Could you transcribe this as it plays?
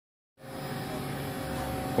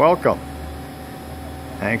Welcome.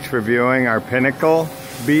 Thanks for viewing our Pinnacle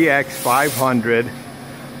BX-500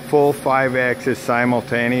 full 5-axis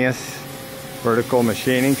simultaneous vertical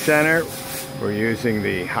machining center. We're using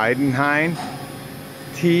the Heidenhain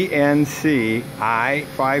TNC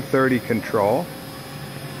I-530 control.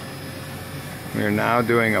 We're now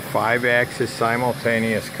doing a 5-axis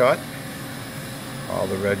simultaneous cut. All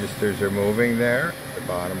the registers are moving there at the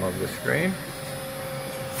bottom of the screen,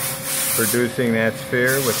 producing that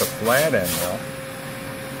sphere with a flat end mill.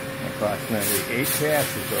 Approximately 8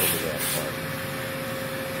 passes over that part.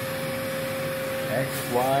 X,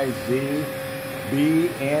 Y, Z, B,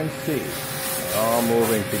 and C are all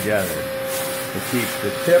moving together to keep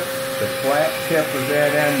the flat tip of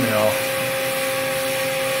that end mill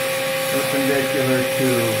perpendicular to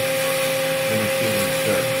the machining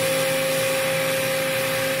surface.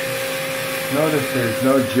 Notice there's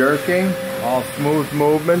no jerking, all smooth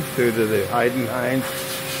movements due to the Heidenhain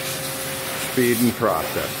speed and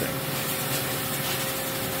processing.